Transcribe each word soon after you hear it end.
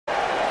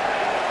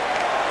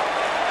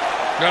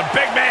The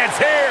big man's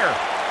here.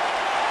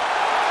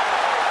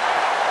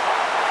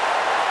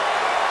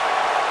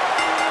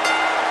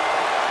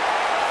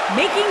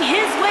 Making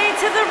his way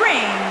to the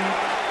ring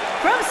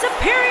from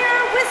Superior,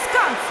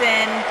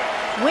 Wisconsin,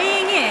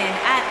 weighing in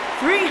at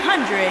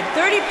 330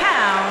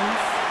 pounds,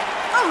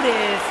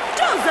 Otis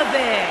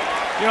Dozovic.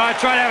 You know, I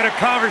tried having a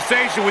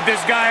conversation with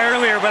this guy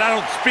earlier, but I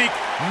don't speak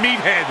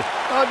meathead.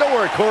 Oh, don't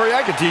worry, Corey.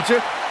 I can teach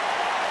you.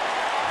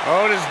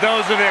 Otis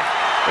Dozovic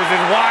is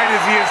as wide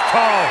as he is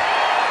tall.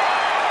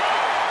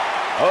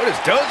 Otis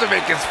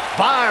Dozovic is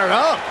fired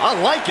up. I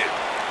like it.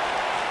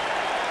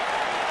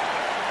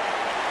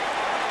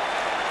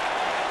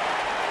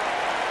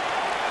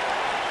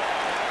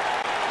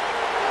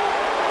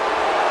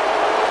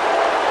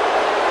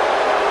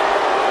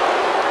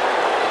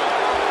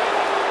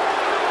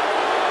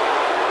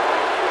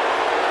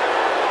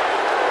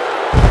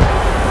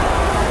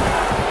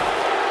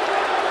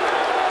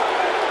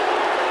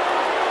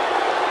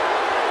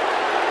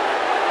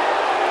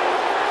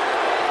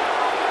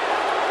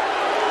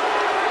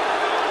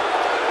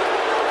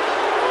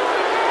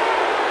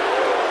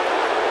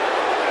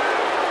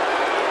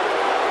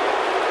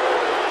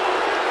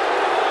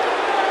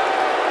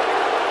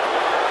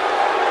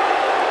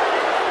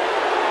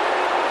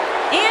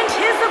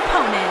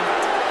 Opponent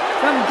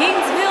from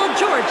Gainesville,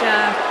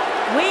 Georgia,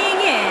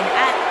 weighing in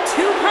at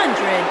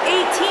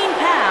 218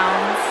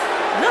 pounds,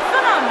 the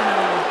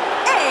phenomenal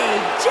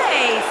AJ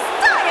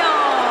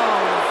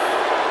Styles.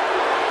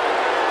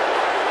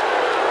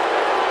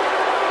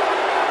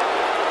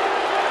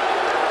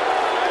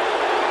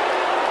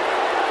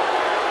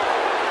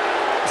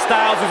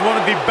 Styles is one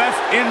of the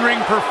best in-ring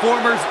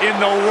performers in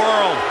the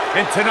world,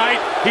 and tonight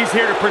he's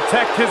here to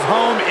protect his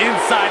home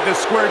inside the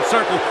squared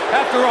circle.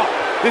 After all,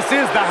 this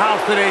is the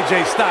house that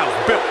AJ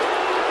Styles built.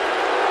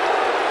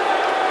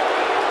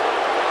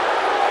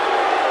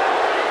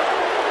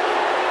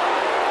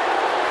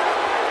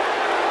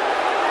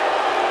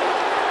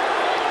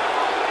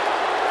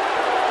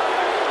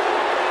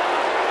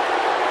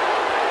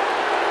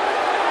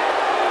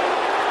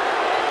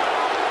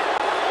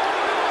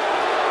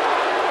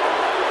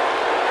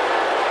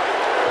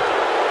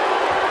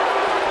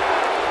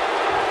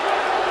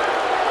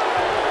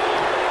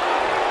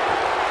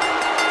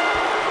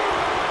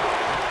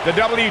 The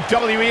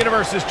WWE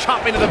Universe is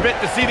chomping at the bit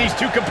to see these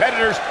two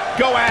competitors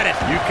go at it.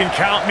 You can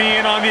count me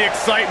in on the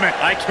excitement.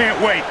 I can't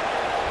wait.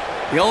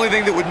 The only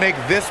thing that would make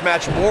this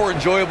match more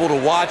enjoyable to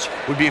watch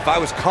would be if I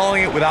was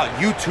calling it without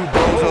you two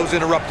bozos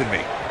interrupting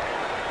me.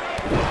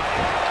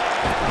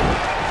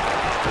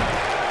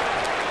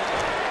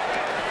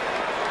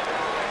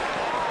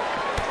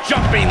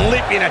 Jumping,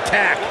 leaping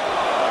attack.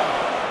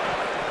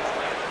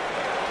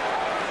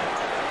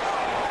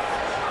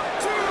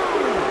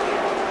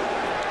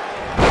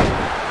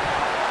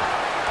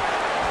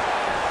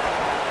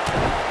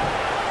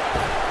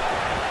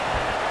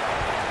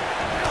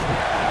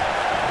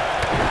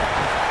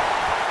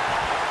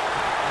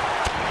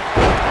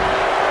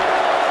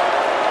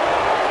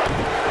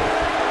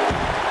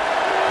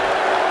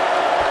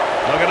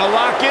 Looking to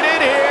lock it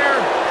in here.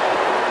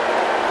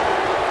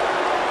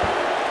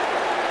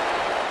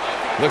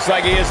 Looks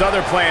like he has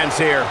other plans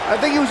here. I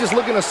think he was just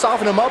looking to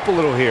soften him up a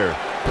little here.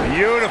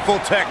 Beautiful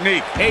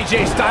technique.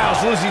 AJ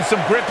Styles losing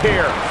some grip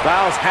here.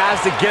 Styles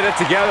has to get it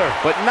together,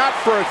 but not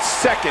for a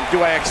second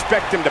do I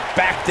expect him to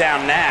back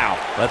down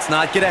now. Let's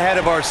not get ahead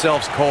of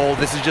ourselves, Cole.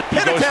 This is just... He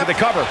goes for the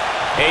cover.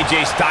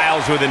 AJ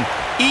Styles with an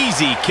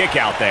easy kick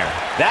out there.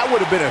 That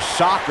would have been a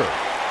shocker.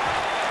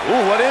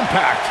 Ooh, what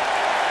impact.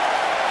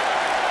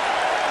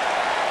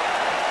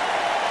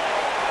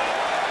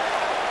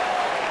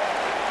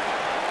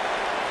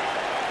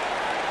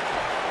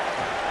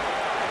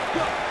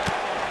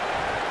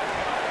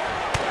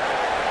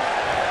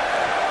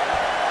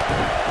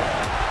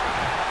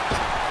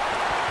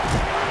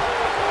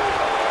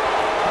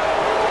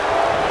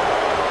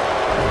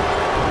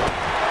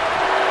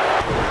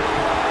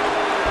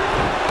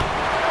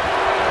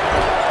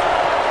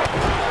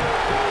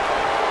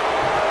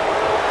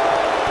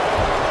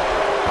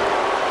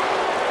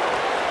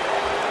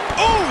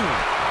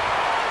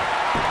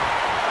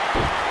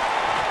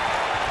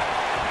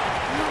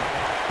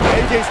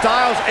 AJ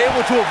Styles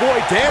able to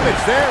avoid damage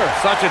there.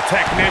 Such a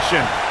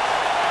technician.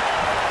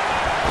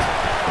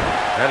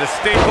 That is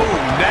ooh,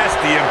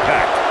 nasty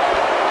impact.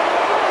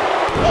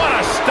 What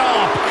a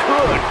stomp.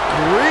 Good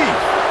grief.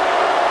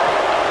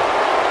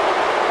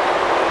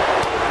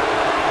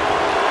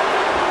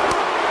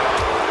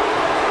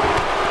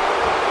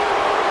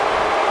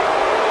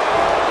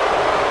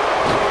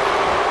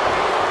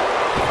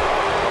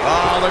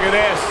 Oh, look at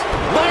this.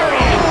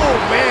 Oh,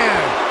 man.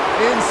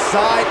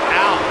 Inside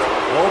out.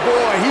 Oh,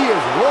 boy, he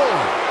is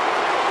rolling.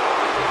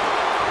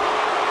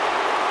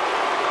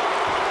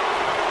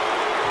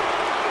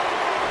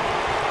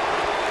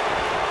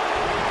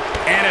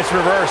 And it's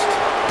reversed.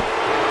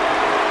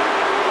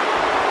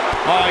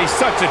 Oh, he's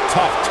such a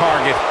tough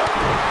target.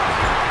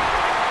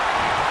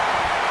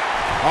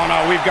 Oh,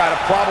 no, we've got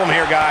a problem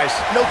here, guys.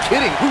 No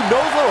kidding. Who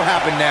knows what will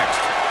happen next?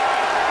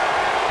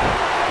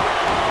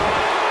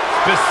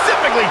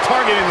 specifically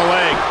targeting the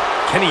leg.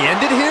 Can he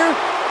end it here?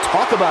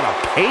 Talk about a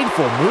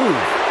painful move.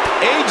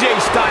 AJ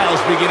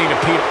Styles beginning to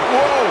peter.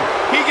 Whoa,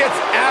 he gets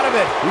out of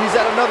it. He's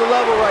at another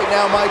level right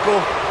now, Michael.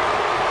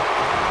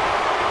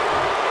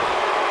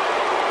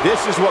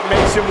 This is what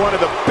makes him one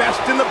of the best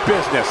in the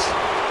business.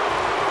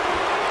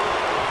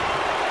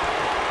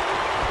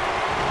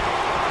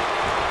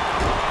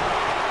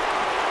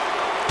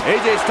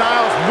 AJ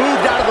Styles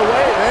moved out of the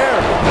way there.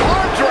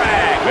 Arm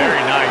drag.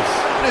 Very nice.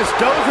 This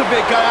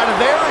Dozovic got out of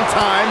there in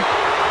time.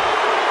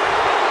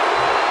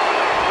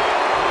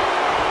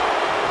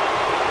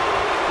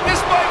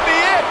 This might be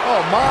it.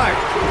 Oh, my.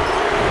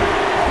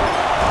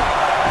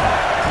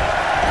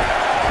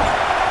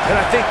 And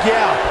I think,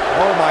 yeah.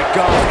 Oh, my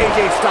gosh.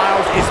 AJ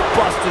Styles is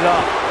busted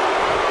up.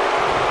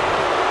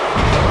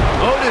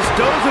 Otis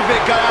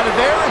Dozovic got out of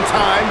there in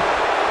time.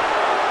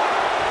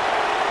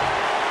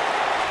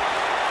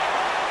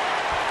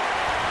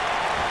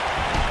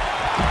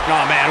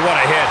 Oh, man, what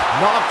a hit.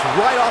 Knocked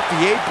right off the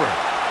apron.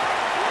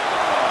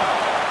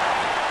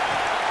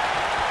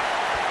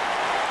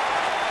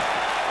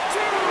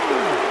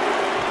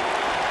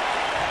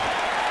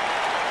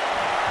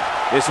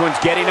 This one's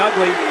getting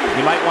ugly.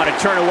 You might want to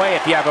turn away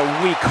if you have a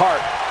weak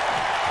heart.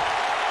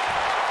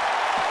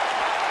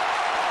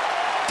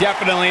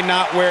 Definitely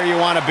not where you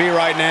want to be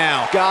right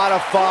now. Gotta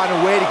find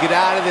a way to get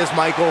out of this,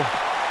 Michael.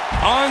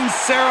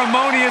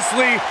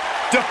 Unceremoniously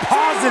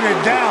deposited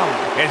down.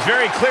 It's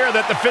very clear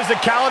that the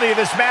physicality of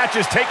this match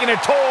is taking a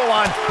toll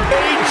on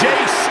AJ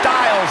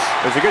Styles.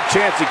 There's a good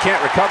chance he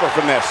can't recover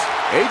from this.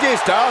 AJ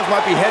Styles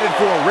might be headed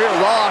for a rear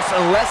loss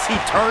unless he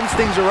turns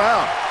things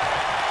around.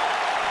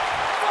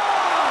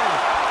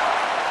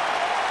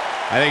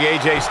 I think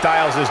AJ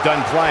Styles is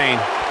done playing.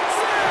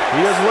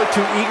 He doesn't look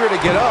too eager to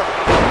get up,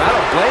 and I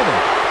don't blame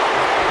him.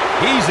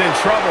 He's in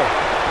trouble.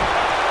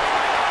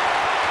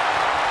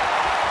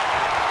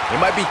 It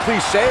might be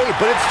cliche,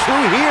 but it's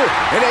true here.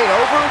 It ain't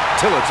over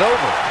till it's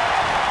over.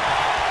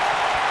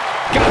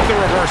 Got the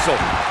reversal.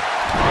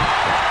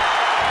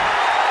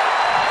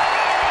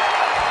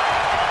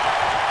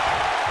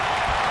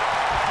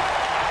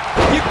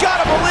 You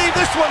gotta believe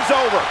this one's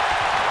over.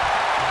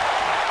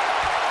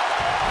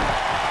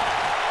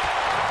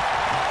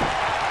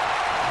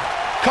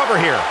 Cover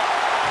here.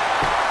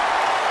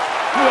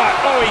 What?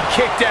 Oh, he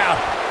kicked out.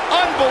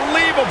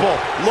 Unbelievable.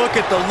 Look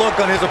at the look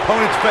on his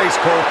opponent's face,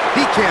 Cole.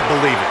 He can't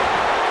believe it.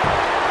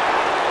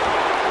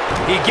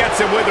 He gets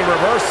it with a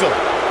reversal.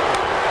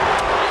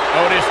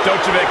 Otis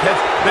Dozovic has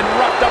been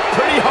roughed up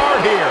pretty hard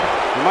here.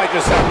 You might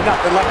just have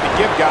nothing left to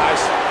give,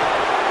 guys.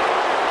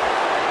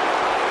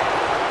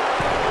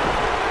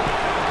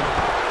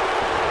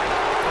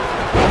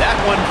 That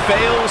one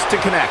fails to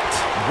connect.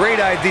 Great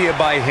idea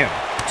by him.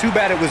 Too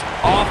bad it was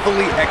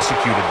awfully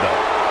executed,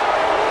 though.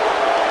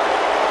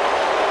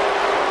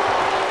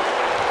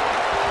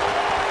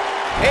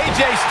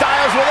 AJ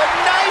Styles with a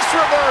nice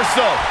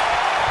reversal.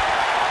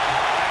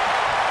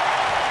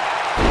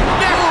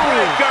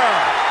 Neckbreaker.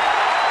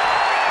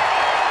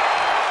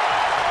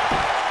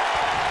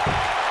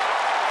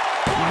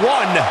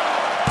 One,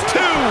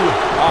 two.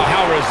 Oh,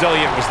 how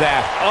resilient was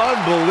that?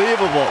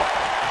 Unbelievable.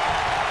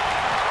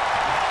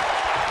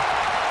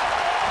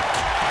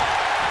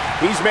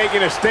 He's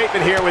making a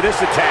statement here with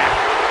this attack.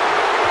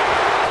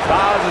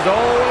 Styles is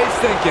always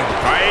thinking.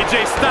 All right,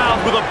 AJ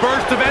Styles with a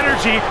burst of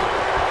energy.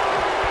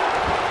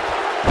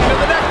 To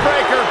the neck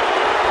breaker.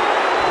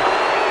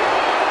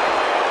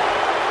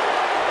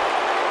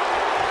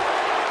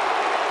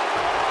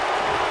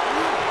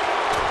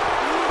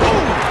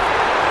 Boom.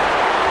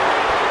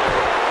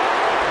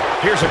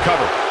 Here's a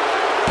cover.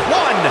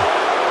 One,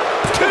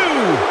 two.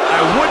 I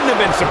wouldn't have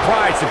been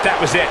surprised if that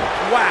was it.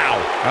 Wow.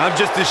 I'm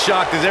just as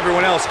shocked as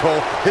everyone else,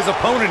 Cole, his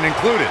opponent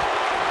included.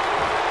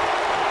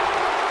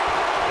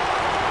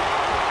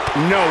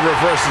 No,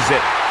 reverses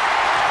it.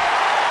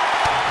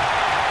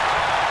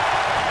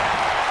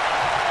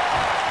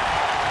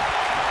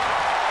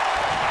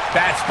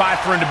 Bad spot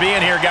for him to be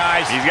in here,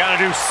 guys. He's got to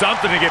do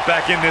something to get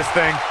back in this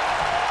thing.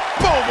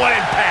 Boom, what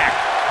impact.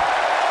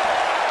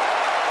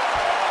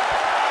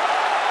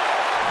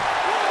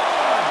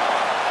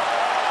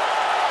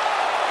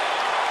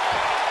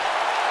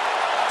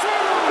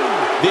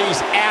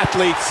 These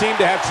athletes seem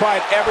to have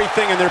tried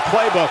everything in their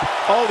playbook.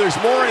 Oh, there's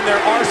more in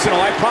their arsenal,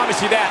 I promise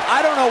you that.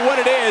 I don't know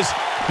what it is,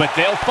 but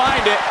they'll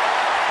find it.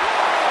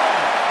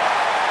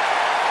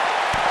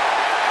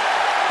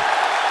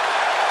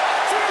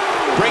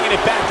 Bringing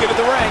it back into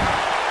the ring.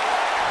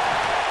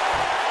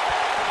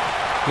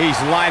 He's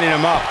lining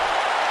him up.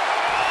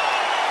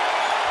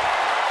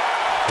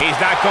 He's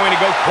not going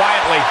to go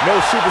quietly. No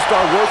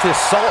superstar worth his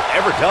salt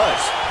ever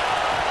does.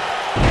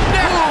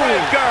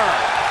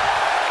 Neckbreaker.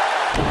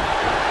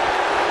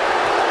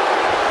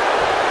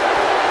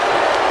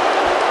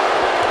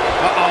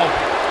 Uh-oh.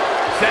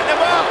 Setting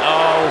him up.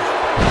 Oh,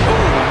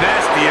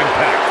 nasty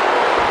impact.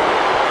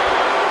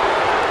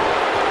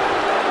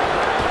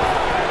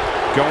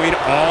 Going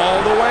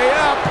all the way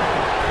up.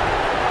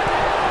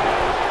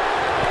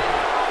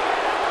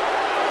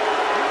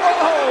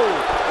 Oh!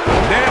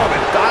 Nailed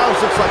it.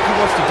 Styles looks like he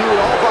wants to do it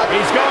all, but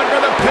He's going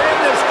for the pin.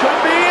 This could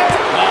be it.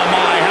 Oh,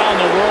 my. How in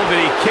the world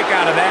did he kick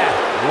out of that?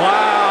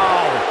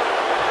 Wow.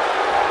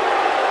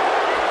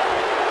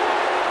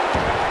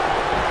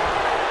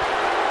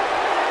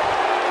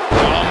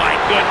 Oh, my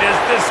goodness.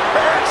 This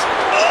hurts.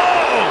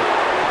 Oh!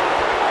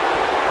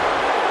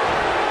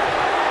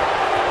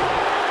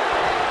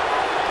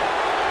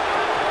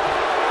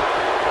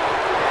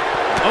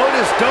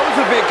 Otis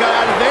Dozovic got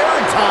out of there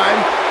in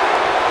time.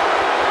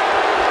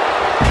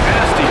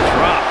 Nasty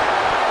drop.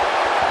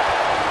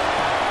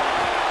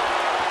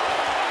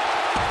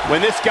 When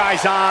this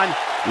guy's on,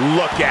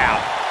 look out.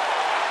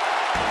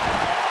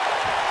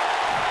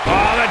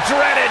 Oh, the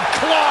dreaded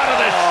claw to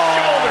the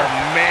shoulder.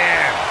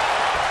 Man.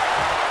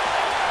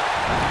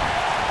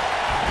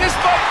 This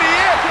might be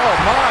it. Oh,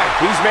 my.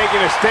 He's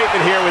making a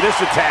statement here with this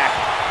attack.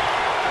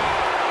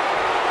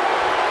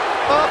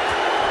 Up.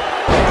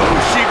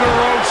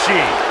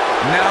 Ushigoroshi.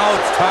 Now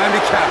it's time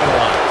to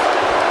capitalize.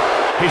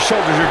 His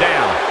shoulders are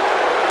down.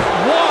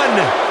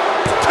 1,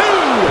 2.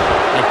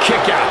 A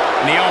kick out,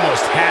 and he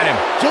almost had him.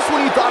 Just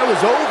when you thought it was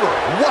over.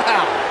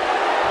 Wow.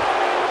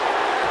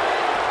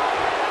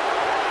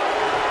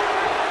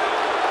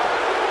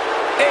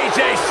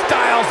 AJ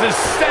Styles is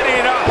setting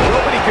it up.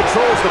 Nobody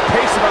controls the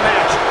pace of a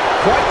match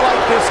quite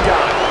like this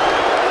guy.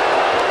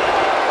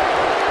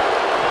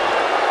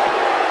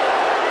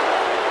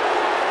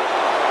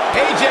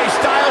 AJ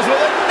Styles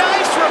with a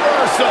nice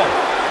reversal.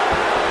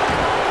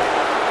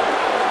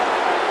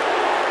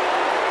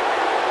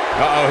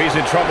 Uh-oh, he's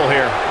in trouble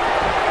here.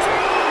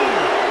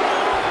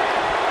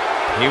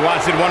 He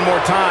wants it one more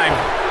time.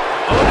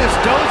 Otis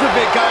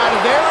Dozovic got out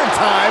of there in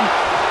time.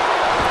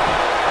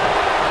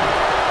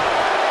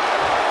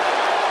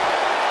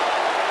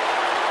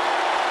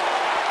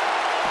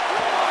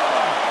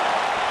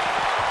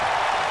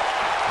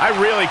 I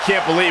really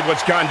can't believe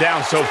what's gone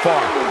down so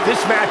far.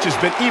 This match has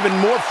been even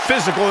more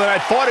physical than I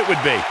thought it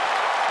would be.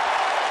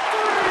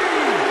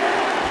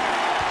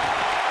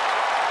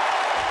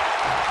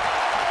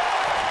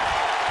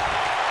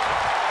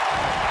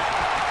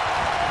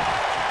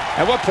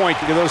 At what point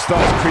do those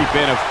thoughts creep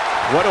in of,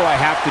 what do I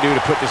have to do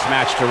to put this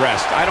match to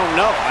rest? I don't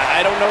know.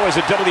 I don't know as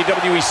a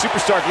WWE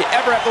superstar if you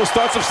ever have those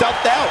thoughts of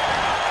self-doubt.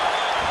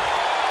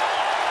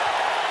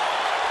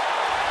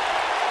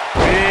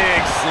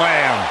 Big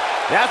slam.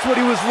 That's what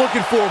he was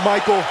looking for,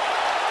 Michael.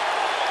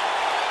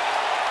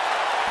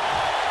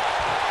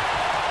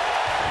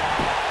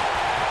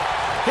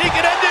 He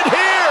can end it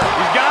here.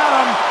 He's got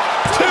him.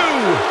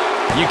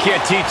 2. You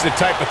can't teach the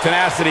type of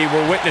tenacity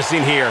we're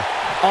witnessing here.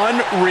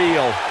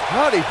 Unreal.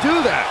 How'd he do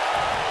that?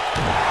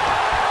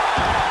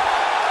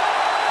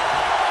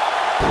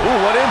 Ooh,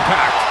 what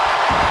impact.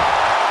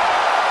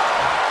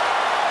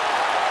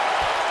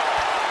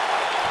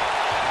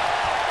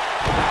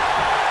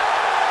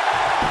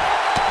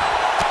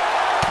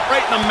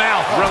 Right in the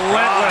mouth.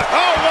 Relentless.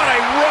 Oh, what a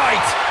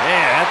right.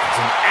 Man, that's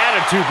some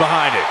attitude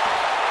behind it.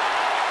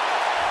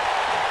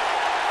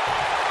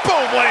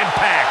 Boom, what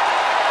impact.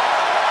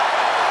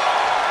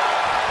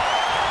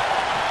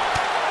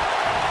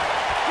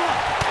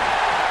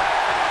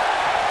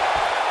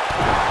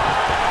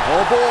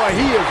 Oh boy,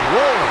 he is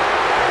rolling.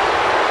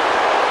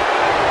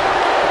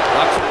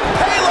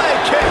 Pele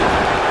kick.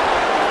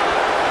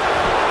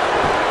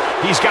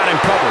 He's got him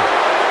covered.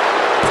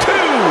 2.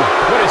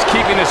 What is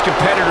keeping this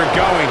competitor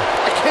going?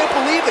 I can't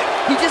believe it.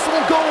 He just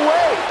won't go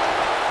away.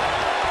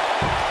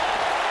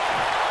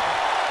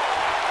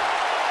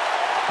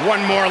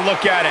 One more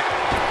look at it.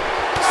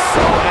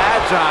 So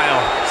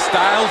agile.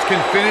 Styles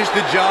can finish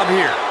the job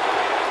here.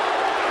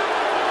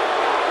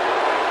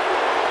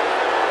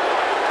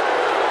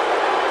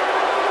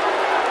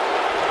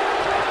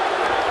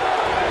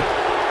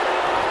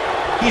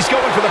 He's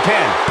going for the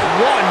pin.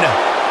 1,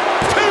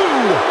 2,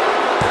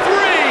 3.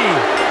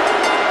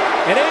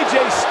 And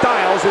AJ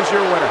Styles is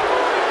your winner.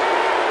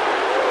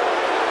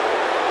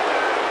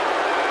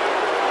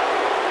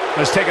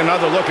 Let's take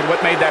another look at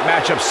what made that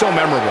matchup so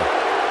memorable.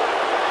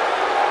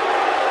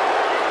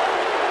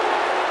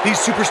 These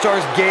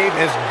superstars gave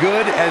as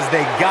good as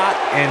they got,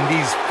 and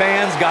these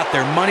fans got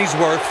their money's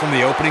worth from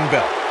the opening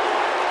bell.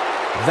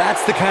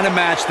 That's the kind of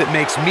match that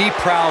makes me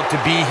proud to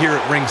be here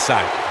at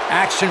ringside.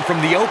 Action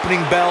from the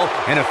opening bell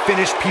and a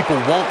finish people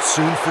won't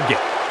soon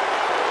forget.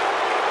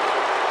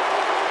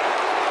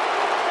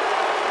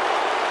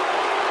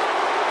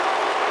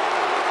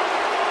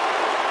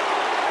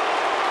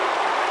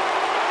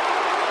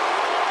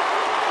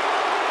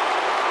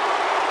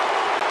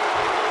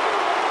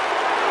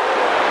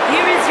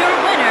 Here is your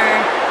winner,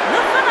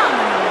 the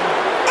phenomenal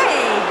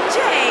AJ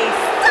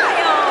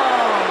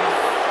Styles.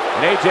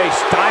 And AJ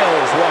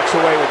Styles walks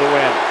away with the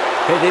win.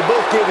 Hey, they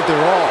both gave it their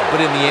all,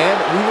 but in the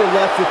end, we were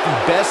left with the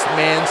best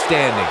man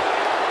standing.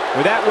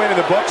 With that win in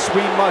the books,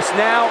 we must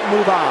now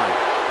move on.